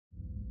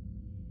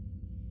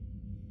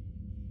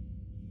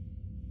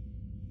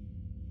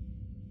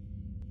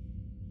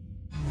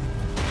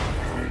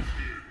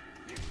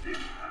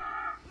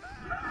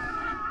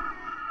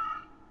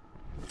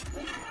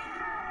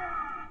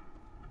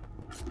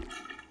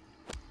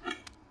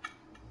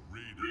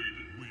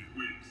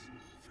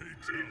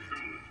Damn.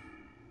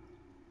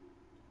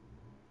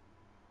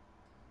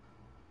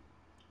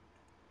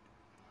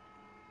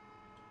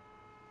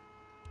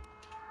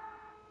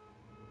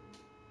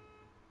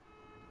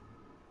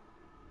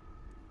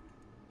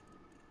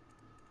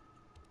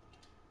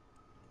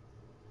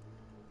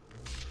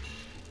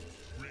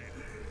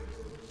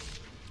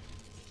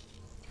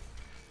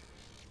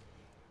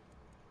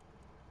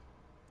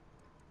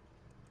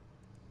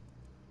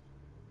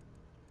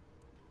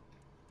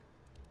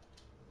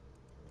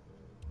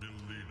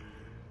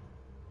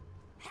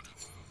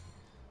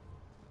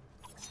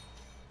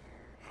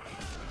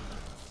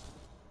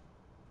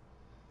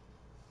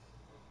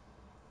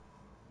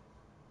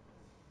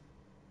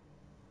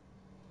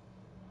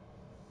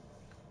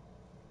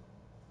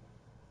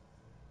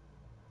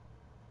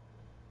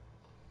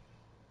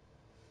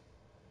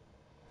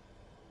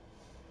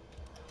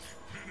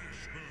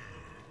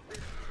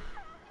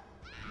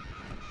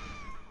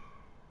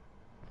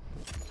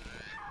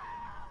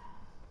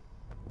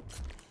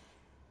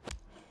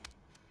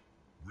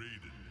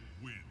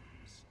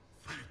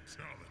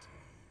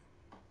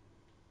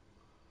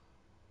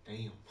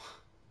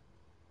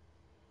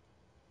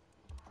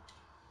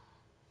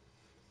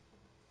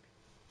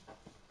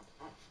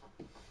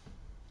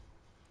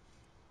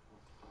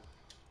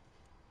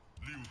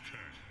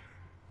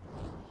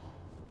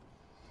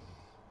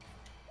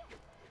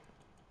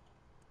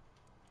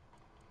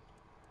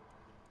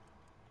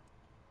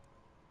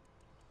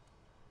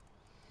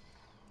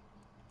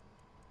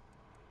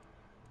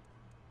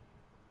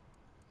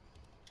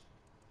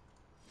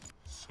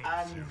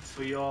 And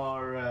for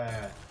your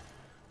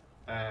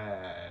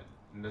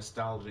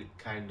nostalgic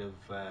kind of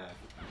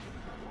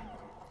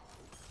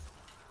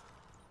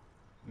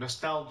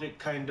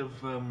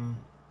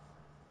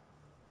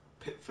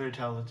pit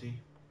fatality.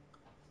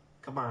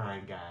 Come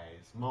on,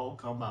 guys, Mortal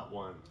Kombat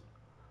 1.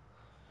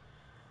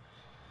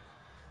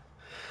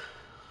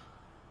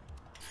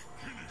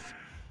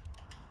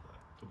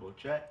 Double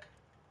check.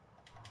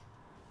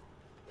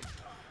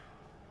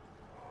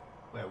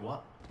 Wait,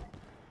 what?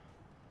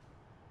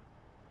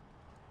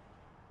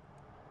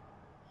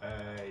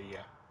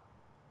 Yeah.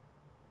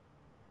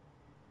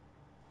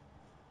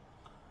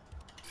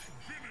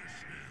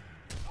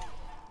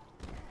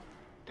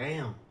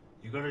 Damn,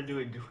 you gotta do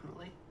it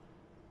differently?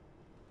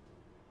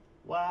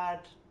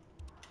 What?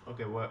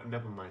 Okay, well,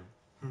 never mind.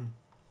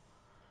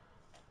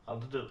 I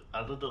did it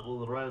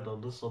with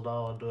random, so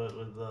now I'll do it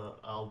with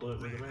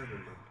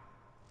random.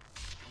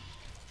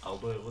 I'll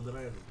do it with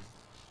random.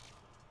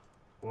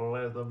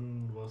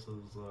 Random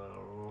versus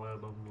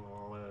random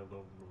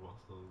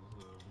versus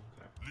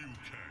okay.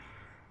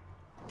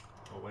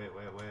 Oh wait.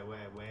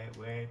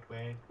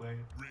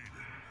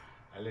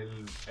 A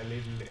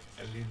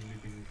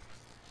little bit.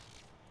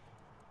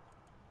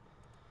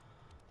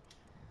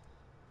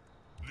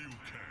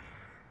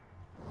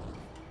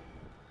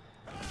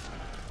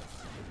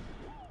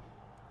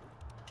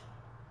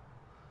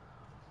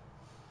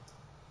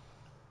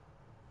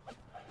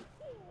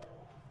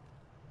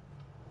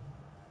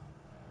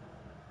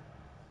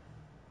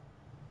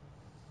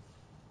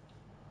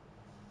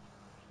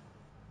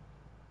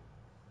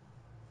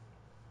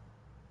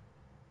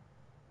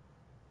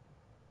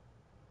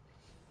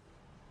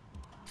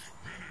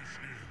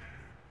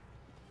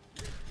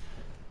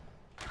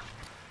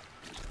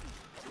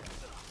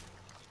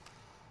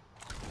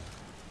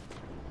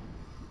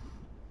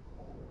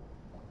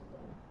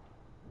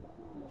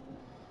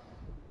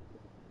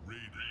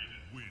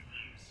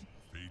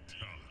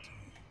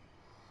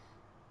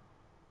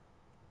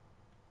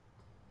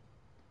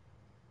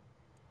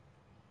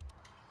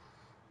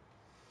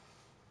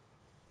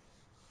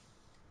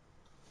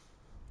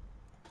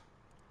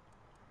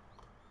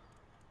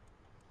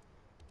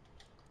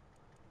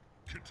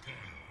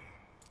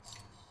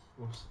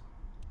 Oops.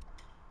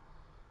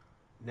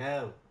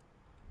 No.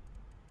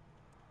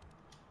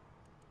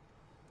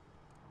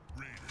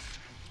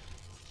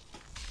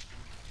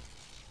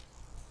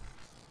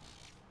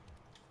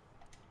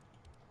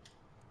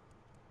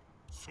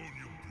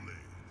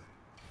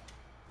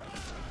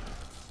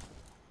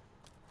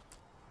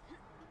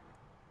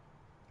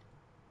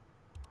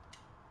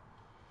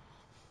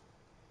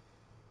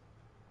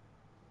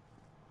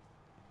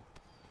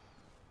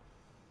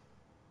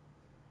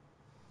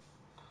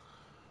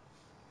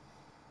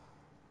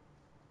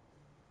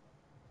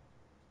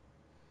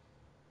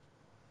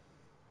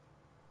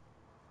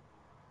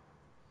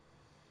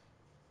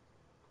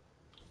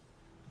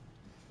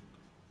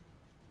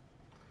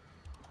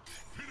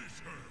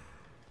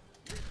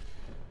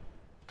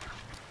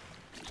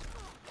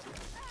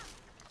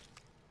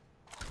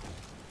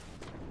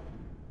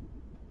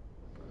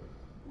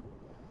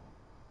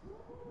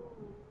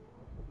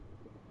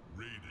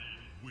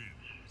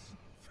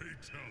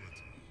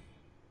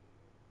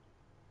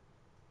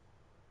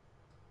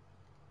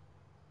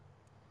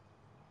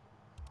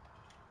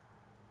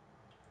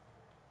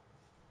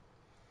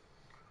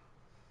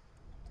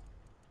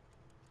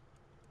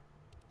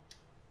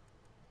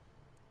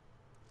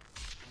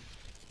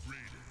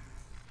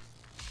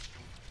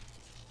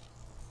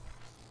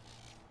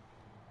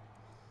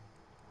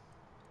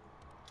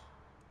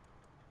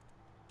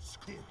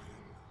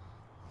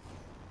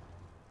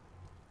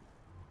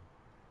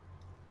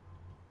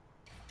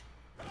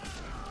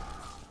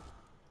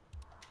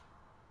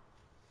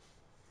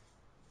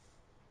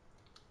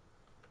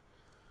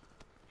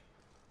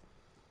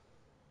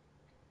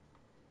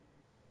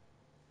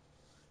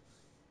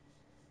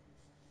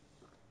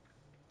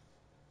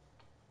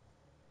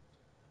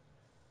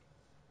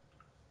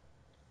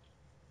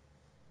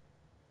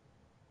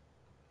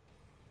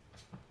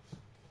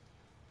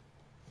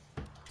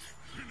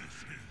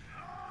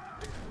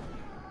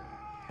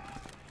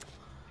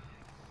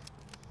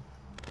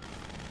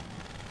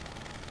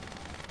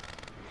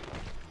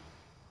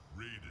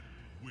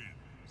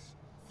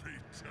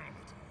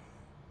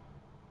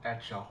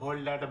 That's a whole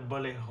lot of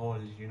bullet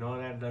holes. You know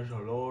that there's a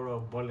lot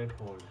of bullet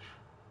holes.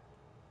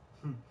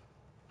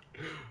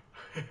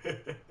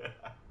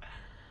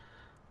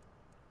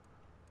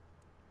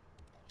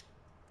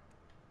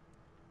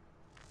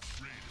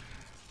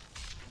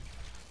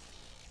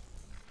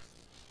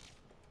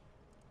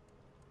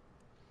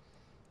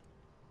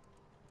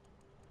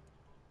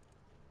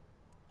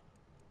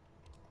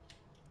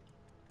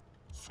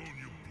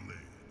 Sonya Blade.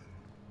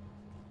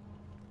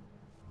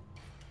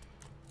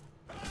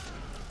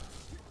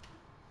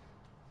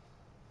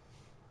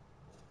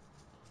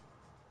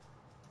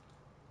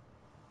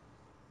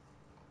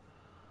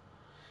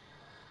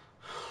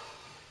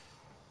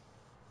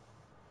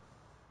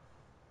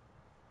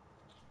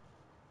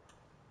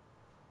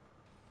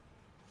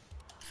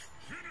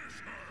 Finish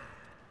her!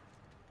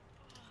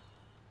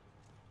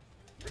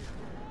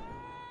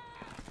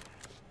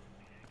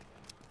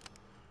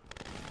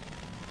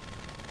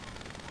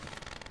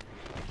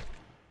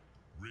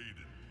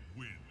 Raiden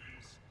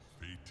wins.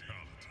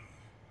 Fatality.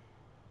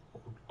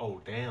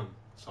 Oh damn,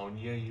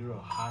 Sonya, you're a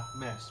hot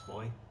mess,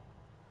 boy.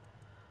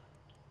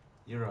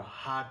 You're a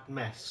hot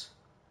mess.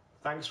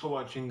 Thanks for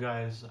watching,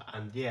 guys,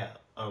 and yeah,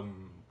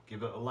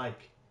 give it a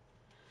like.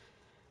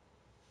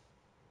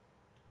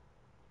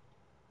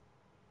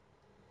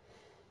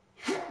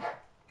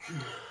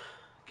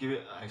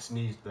 I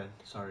sneezed then,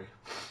 sorry.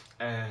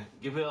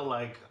 Give it a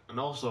like, and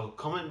also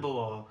comment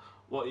below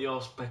what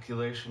your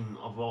speculation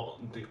of all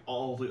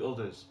the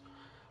others.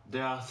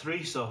 There are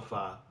 3 so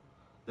far.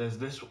 There's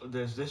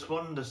this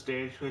one, the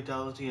stage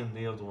fatality, and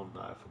the other one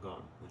that I've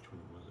forgotten. Which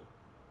one was it?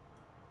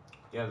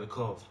 Yeah, the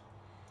cove.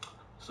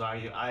 So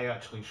I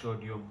actually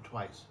showed you them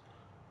twice.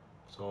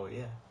 So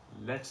yeah,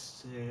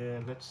 let's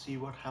see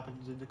what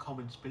happens in the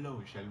comments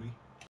below, shall we?